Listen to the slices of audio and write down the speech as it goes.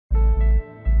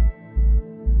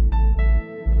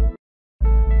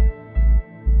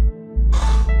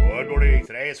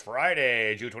Today is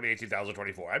Friday, June 28,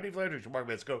 2024. I'm Landry from Market.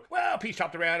 Let's go. Well, peace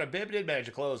chopped around a bit, but did manage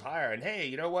to close higher. And hey,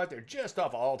 you know what? They're just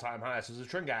off all-time highs. So as a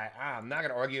trend guy, I'm not going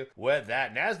to argue with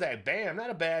that. NASDAQ, bam, not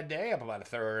a bad day, up about a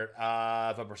third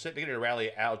of a percent. Beginning to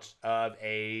rally out of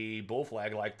a bull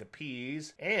flag like the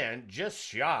peas, and just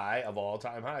shy of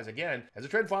all-time highs. Again, as a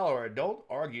trend follower, don't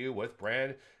argue with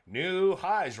brand new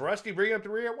highs. Rusty bringing up the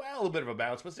rear. Well, a little bit of a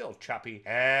bounce, but still choppy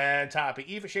and toppy.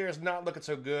 EVA shares not looking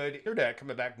so good. Internet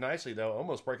coming back nicely, though,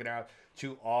 almost breaking out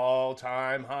to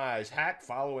all-time highs. Hat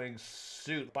following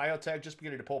suit. Biotech just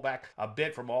beginning to pull back a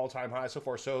bit from all-time highs. So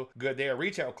far, so good there.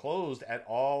 Retail closed at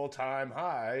all-time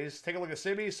highs. Take a look at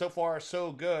semis. So far,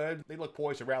 so good. They look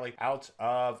poised to rally out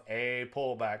of a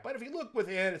pullback. But if you look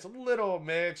within, it's a little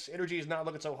mixed. Energy is not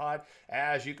looking so hot.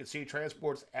 As you can see,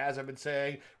 transports, as I've been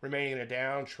saying, remaining in a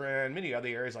downtrend. Many other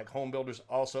areas like home builders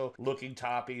also looking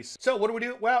toppy. So what do we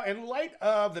do? Well, in light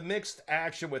of the mixed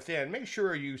action within, make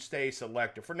sure you stay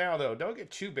selective. For now, though, don't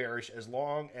get too bearish as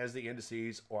long as the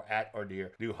indices are at or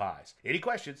near new highs. Any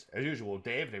questions? As usual,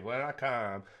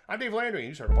 Dave@DaveLandry.com. I'm Dave Landry, and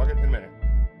you start to plug it in a minute.